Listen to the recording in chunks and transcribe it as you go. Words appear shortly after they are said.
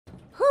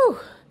Whew,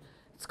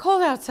 it's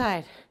cold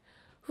outside,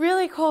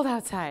 really cold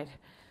outside.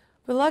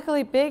 But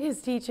luckily, Big is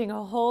teaching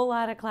a whole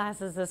lot of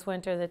classes this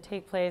winter that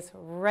take place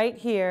right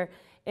here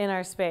in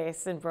our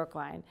space in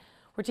Brookline.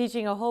 We're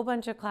teaching a whole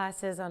bunch of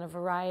classes on a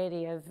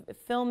variety of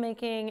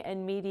filmmaking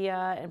and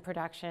media and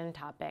production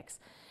topics.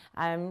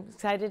 I'm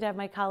excited to have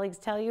my colleagues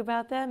tell you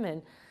about them,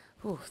 and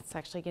it's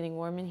actually getting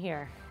warm in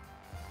here.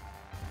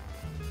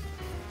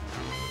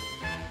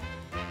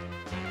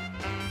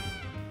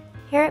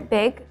 Here at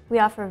Big, we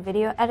offer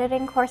video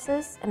editing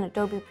courses and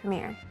Adobe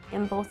Premiere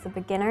in both the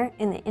beginner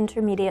and the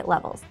intermediate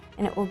levels,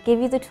 and it will give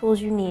you the tools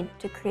you need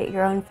to create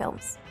your own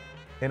films.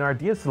 In our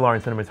DSLR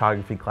and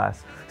cinematography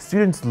class,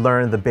 students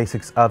learn the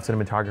basics of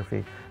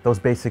cinematography. Those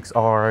basics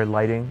are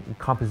lighting,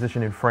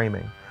 composition, and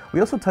framing. We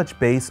also touch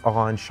base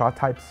on shot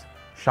types,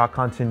 shot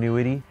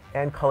continuity,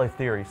 and color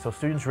theory, so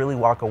students really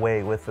walk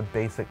away with the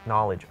basic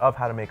knowledge of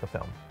how to make a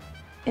film.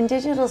 In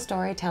digital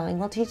storytelling,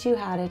 we'll teach you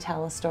how to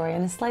tell a story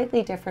in a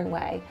slightly different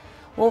way.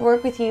 We'll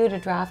work with you to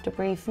draft a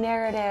brief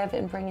narrative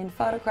and bring in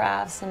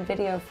photographs and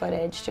video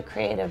footage to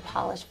create a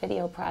polished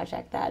video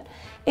project that,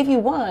 if you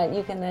want,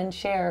 you can then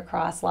share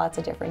across lots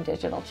of different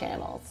digital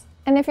channels.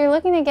 And if you're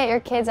looking to get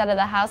your kids out of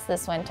the house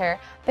this winter,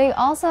 Big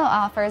also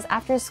offers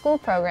after-school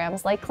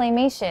programs like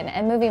claymation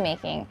and movie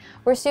making,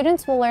 where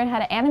students will learn how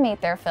to animate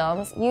their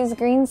films, use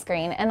green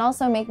screen, and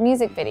also make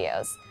music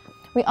videos.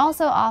 We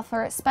also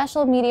offer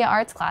special media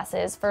arts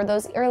classes for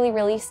those early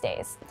release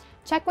days.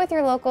 Check with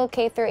your local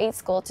K-8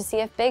 school to see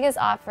if Big is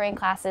offering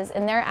classes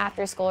in their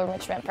after-school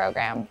enrichment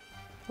program.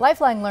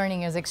 Lifelong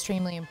learning is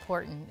extremely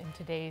important in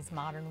today's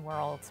modern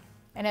world.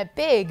 And at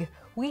Big,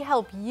 we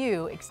help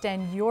you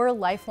extend your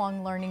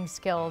lifelong learning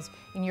skills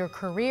in your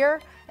career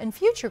and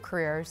future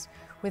careers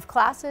with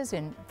classes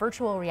in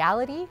virtual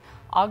reality,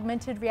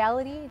 augmented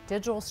reality,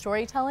 digital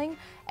storytelling,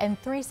 and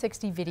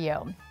 360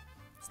 video.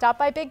 Stop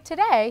by Big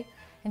today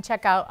and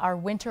check out our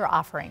winter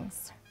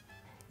offerings.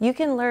 You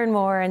can learn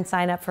more and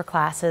sign up for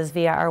classes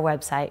via our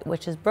website,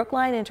 which is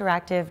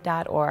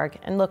brooklineinteractive.org,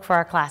 and look for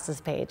our classes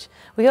page.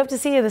 We hope to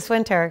see you this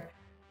winter.